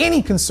 allowing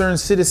any concerned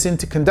citizen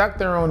to conduct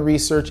their own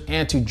research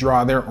and to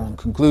draw their own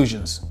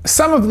conclusions.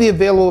 Some of the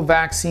available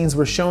vaccines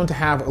were shown to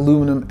have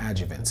aluminum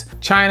adjuvants,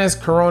 China's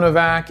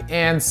CoronaVac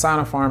and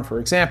Sinopharm, for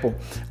example,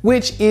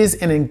 which is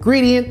an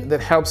ingredient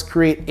that helps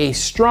create a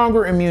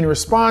stronger immune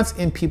response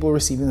in people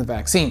receiving the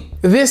vaccine.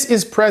 This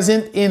is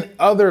present in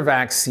other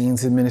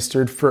vaccines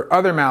administered for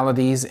other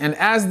maladies, and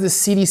as the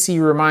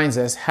CDC reminds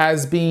us,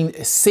 has been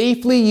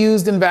safely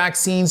used in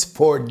vaccines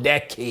for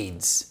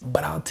decades.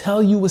 But I'll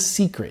tell you a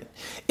secret.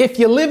 If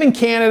you live in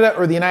Canada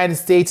or the United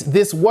States,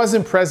 this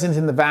wasn't present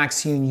in the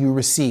vaccine you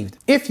received.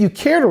 If you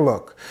care to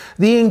look,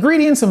 the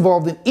ingredients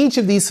involved in each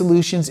of these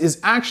solutions is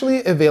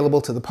actually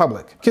available to the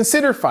public.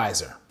 Consider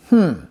Pfizer.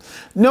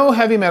 No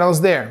heavy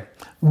metals there.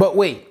 But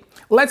wait.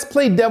 Let's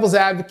play devil's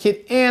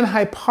advocate and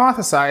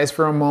hypothesize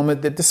for a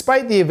moment that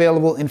despite the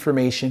available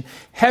information,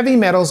 heavy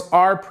metals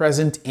are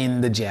present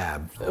in the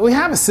jab. We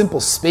have a simple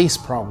space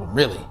problem,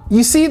 really.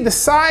 You see, the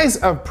size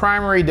of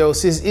primary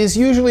doses is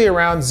usually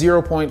around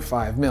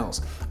 0.5 mils,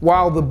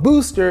 while the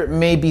booster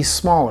may be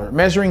smaller,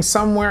 measuring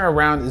somewhere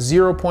around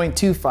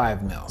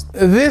 0.25 mils.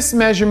 This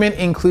measurement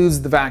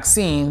includes the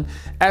vaccine,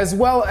 as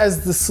well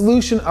as the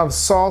solution of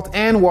salt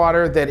and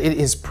water that it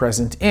is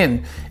present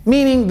in,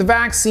 meaning the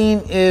vaccine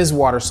is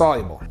water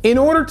soluble. In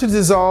order to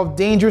dissolve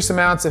dangerous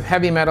amounts of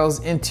heavy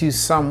metals into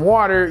some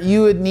water,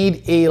 you would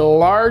need a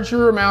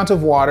larger amount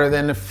of water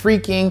than a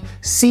freaking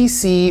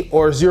cc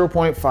or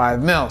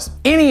 0.5 mils.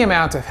 Any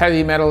amount of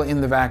heavy metal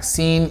in the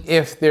vaccine,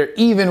 if there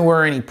even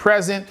were any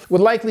present,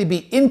 would likely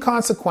be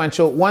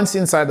inconsequential once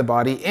inside the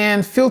body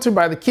and filtered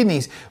by the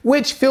kidneys,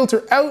 which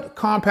filter out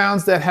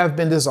compounds that have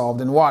been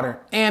dissolved in water,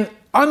 and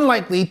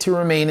unlikely to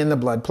remain in the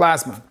blood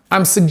plasma.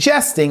 I'm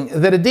suggesting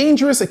that a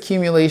dangerous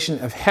accumulation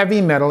of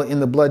heavy metal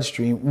in the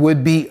bloodstream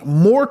would be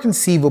more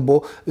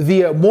conceivable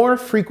via more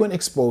frequent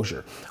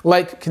exposure,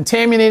 like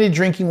contaminated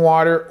drinking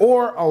water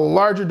or a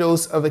larger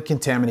dose of a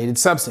contaminated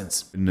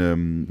substance.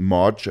 In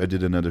March, I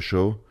did another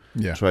show,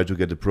 tried to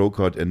get a pro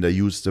card, and I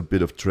used a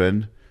bit of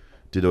Tren.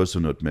 Did also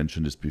not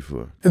mention this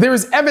before. There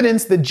is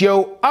evidence that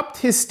Joe upped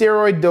his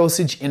steroid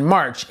dosage in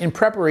March in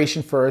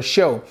preparation for a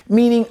show,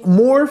 meaning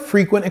more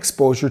frequent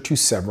exposure to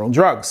several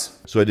drugs.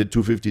 So I did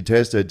 250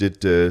 tests, I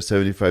did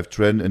 75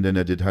 Tren, and then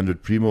I did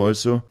 100 Primo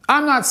also.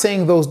 I'm not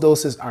saying those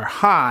doses are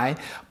high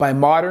by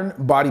modern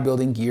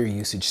bodybuilding gear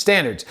usage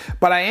standards,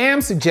 but I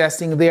am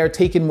suggesting they are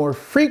taken more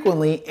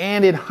frequently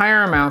and in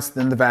higher amounts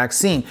than the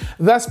vaccine,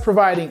 thus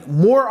providing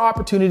more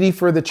opportunity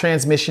for the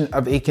transmission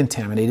of a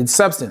contaminated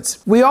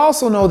substance. We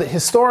also know that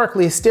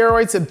historically,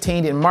 steroids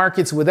obtained in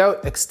markets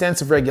without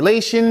extensive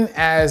regulation,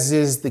 as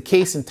is the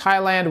case in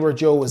Thailand where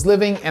Joe was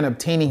living and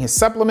obtaining his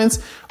supplements,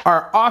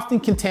 are often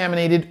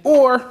contaminated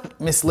or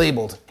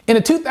mislabeled. In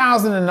a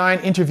 2009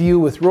 interview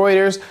with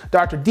Reuters,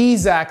 Dr. D.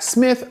 Zach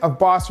Smith of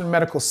Boston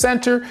Medical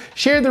Center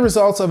shared the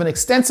results of an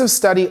extensive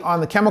study on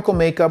the chemical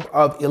makeup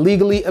of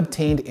illegally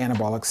obtained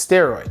anabolic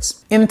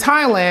steroids. In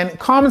Thailand,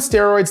 common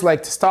steroids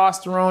like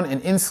testosterone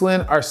and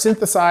insulin are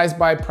synthesized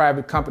by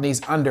private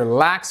companies under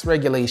lax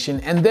regulation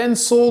and then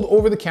sold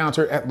over the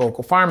counter at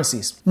local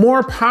pharmacies.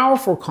 More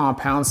powerful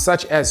compounds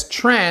such as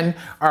Tren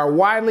are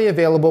widely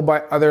available by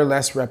other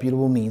less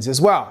reputable means as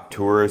well.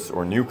 Tourists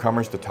or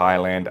newcomers to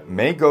Thailand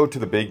may go to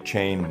the big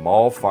chain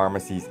mall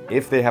pharmacies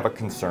if they have a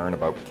concern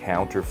about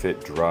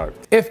counterfeit drugs.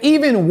 If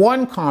even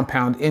one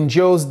compound in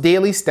Joe's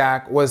daily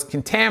stack was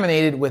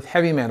contaminated with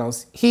heavy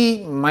metals,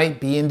 he might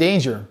be in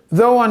danger.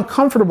 Though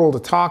uncomfortable to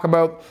talk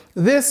about,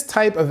 this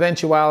type of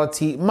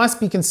eventuality must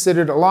be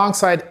considered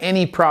alongside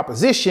any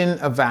proposition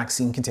of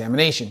vaccine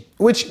contamination.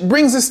 Which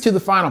brings us to the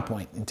final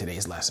point in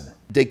today's lesson.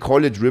 They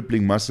call it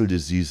rippling muscle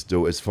disease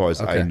though, as far as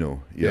I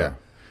know. Yeah.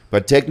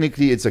 But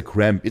technically it's a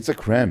cramp. It's a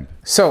cramp.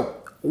 So,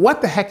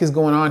 what the heck is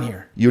going on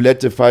here? You let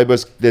the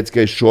fibers, let's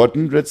get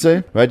shortened, let's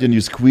say, right? And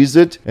you squeeze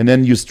it, and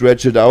then you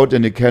stretch it out,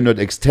 and it cannot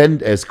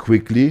extend as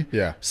quickly.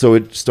 So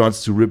it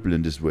starts to ripple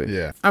in this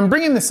way. I'm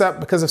bringing this up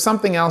because of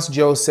something else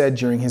Joe said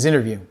during his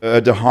interview.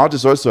 The heart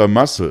is also a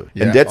muscle,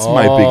 and that's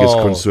my biggest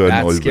concern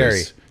always.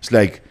 Scary. It's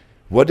like,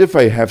 what if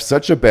I have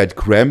such a bad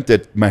cramp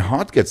that my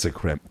heart gets a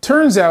cramp?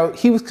 Turns out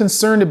he was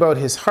concerned about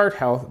his heart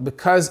health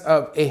because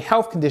of a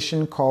health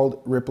condition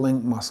called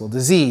rippling muscle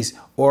disease,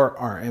 or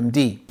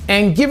RMD.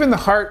 And given the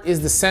heart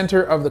is the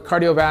center of the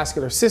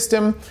cardiovascular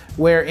system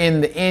wherein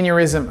the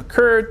aneurysm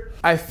occurred,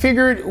 I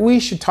figured we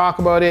should talk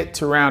about it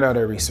to round out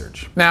our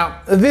research.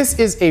 Now, this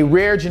is a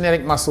rare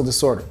genetic muscle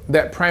disorder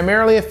that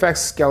primarily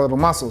affects skeletal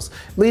muscles,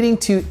 leading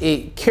to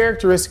a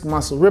characteristic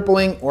muscle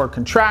rippling or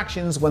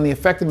contractions when the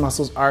affected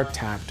muscles are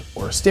tapped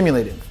or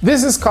stimulated.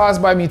 This is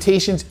caused by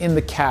mutations in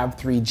the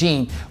CAV3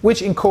 gene,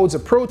 which encodes a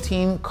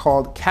protein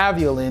called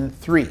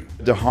caveolin-3.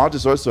 The heart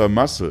is also a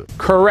muscle.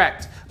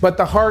 Correct. But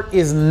the heart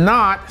is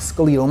not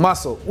skeletal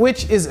muscle,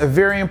 which is a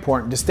very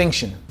important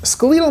distinction.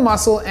 Skeletal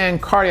muscle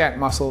and cardiac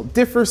muscle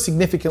differ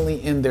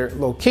significantly in their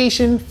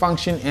location,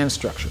 function, and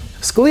structure.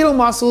 Skeletal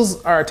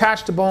muscles are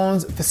attached to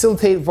bones,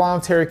 facilitate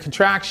voluntary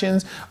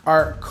contractions,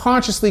 are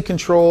consciously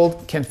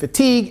controlled, can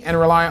fatigue, and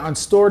rely on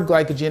stored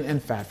glycogen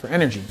and fat for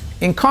energy.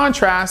 In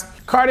contrast,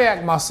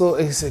 cardiac muscle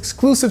is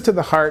exclusive to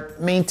the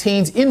heart,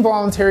 maintains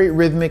involuntary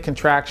rhythmic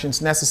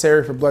contractions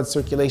necessary for blood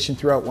circulation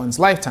throughout one's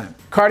lifetime.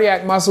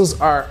 Cardiac muscles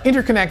are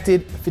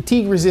interconnected,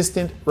 fatigue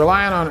resistant,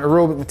 reliant on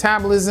aerobic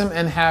metabolism,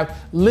 and have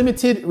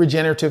limited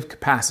regenerative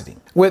capacity.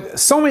 With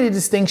so many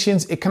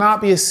distinctions, it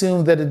cannot be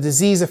assumed that a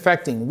disease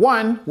affecting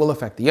one will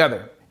affect the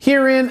other.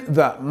 Herein,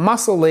 the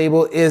muscle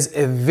label is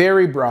a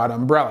very broad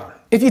umbrella.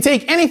 If you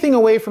take anything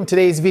away from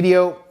today's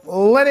video,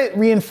 let it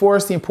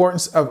reinforce the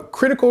importance of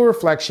critical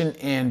reflection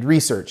and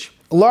research.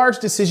 Large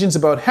decisions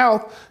about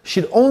health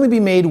should only be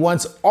made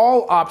once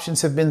all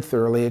options have been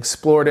thoroughly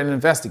explored and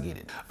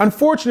investigated.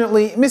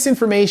 Unfortunately,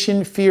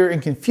 misinformation, fear,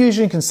 and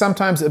confusion can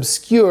sometimes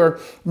obscure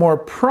more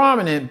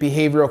prominent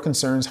behavioral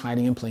concerns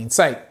hiding in plain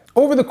sight.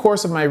 Over the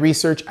course of my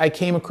research, I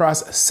came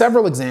across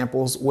several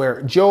examples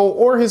where Joe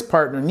or his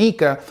partner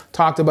Nika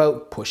talked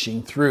about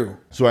pushing through.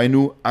 So I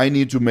knew I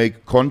need to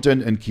make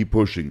content and keep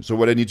pushing. So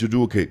what I need to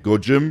do, okay, go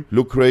gym,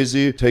 look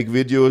crazy, take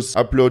videos,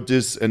 upload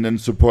this, and then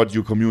support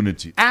your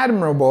community.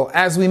 Admirable.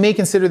 As we may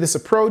consider this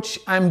approach,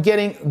 I'm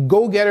getting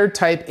go-getter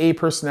type A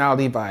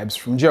personality vibes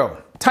from Joe.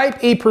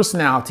 Type A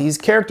personalities,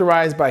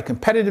 characterized by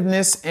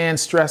competitiveness and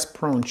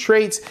stress-prone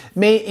traits,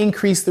 may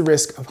increase the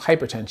risk of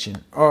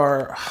hypertension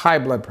or high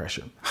blood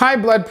pressure. High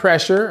blood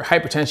pressure,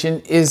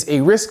 hypertension, is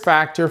a risk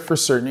factor for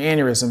certain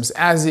aneurysms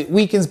as it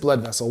weakens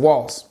blood vessel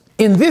walls.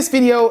 In this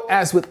video,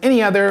 as with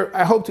any other,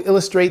 I hope to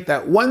illustrate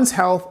that one's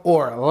health,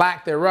 or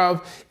lack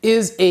thereof,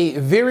 is a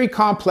very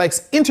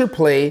complex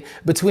interplay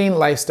between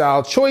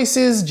lifestyle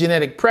choices,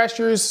 genetic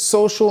pressures,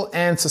 social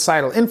and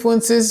societal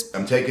influences.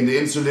 I'm taking the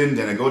insulin,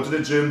 then I go to the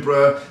gym,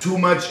 bruh. Too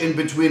much in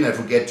between, I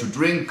forget to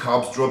drink,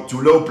 carbs drop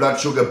too low, blood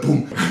sugar,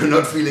 boom,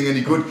 not feeling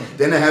any good.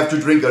 Then I have to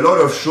drink a lot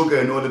of sugar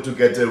in order to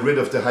get rid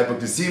of the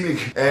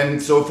hypoglycemic.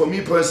 And so for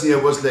me personally,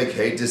 I was like,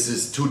 hey, this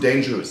is too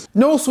dangerous.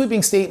 No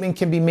sweeping statement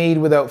can be made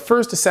without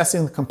first assessing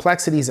the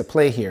complexities at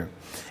play here.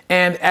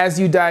 And as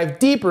you dive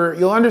deeper,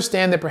 you'll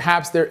understand that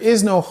perhaps there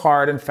is no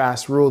hard and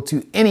fast rule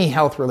to any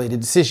health-related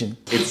decision.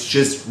 It's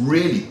just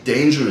really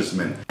dangerous,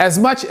 man. As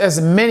much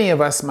as many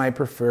of us might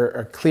prefer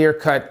a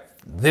clear-cut,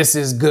 this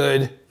is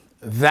good,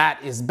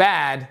 that is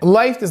bad,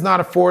 life does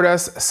not afford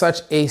us such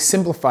a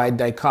simplified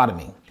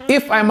dichotomy.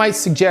 If I might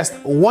suggest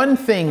one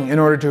thing in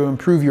order to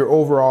improve your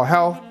overall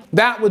health,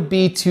 that would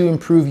be to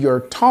improve your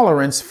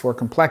tolerance for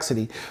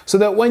complexity, so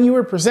that when you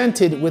are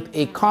presented with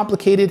a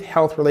complicated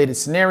health-related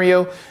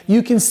scenario,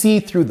 you can see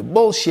through the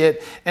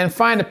bullshit and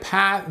find a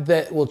path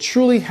that will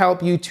truly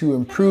help you to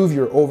improve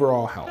your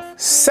overall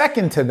health.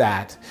 Second to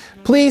that,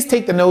 please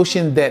take the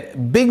notion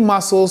that big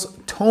muscles,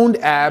 toned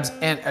abs,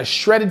 and a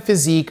shredded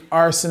physique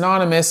are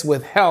synonymous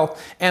with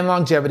health and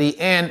longevity,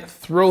 and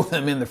throw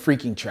them in the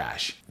freaking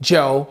trash.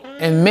 Joe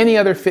and many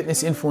other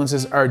fitness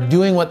influencers are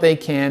doing what they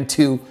can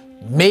to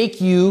make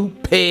you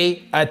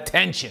pay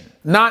attention,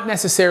 not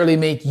necessarily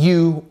make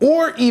you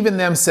or even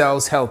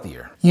themselves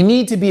healthier. You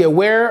need to be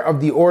aware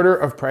of the order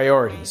of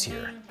priorities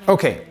here.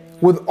 Okay,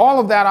 with all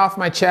of that off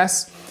my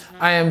chest,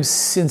 I am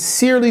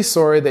sincerely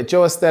sorry that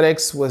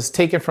Joesthetics was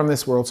taken from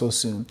this world so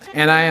soon,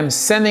 and I am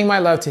sending my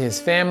love to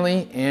his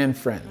family and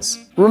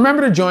friends.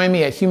 Remember to join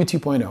me at Human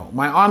 2.0,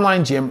 my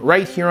online gym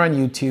right here on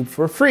YouTube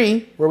for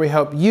free, where we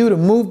help you to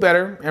move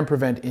better and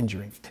prevent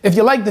injury. If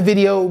you liked the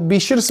video, be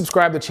sure to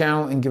subscribe to the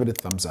channel and give it a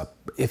thumbs up.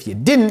 If you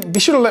didn't, be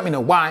sure to let me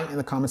know why in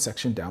the comment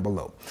section down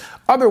below.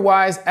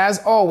 Otherwise, as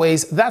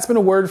always, that's been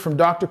a word from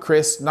Dr.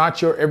 Chris, not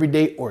your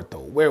everyday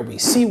ortho, where we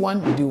see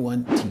one, do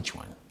one, teach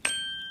one.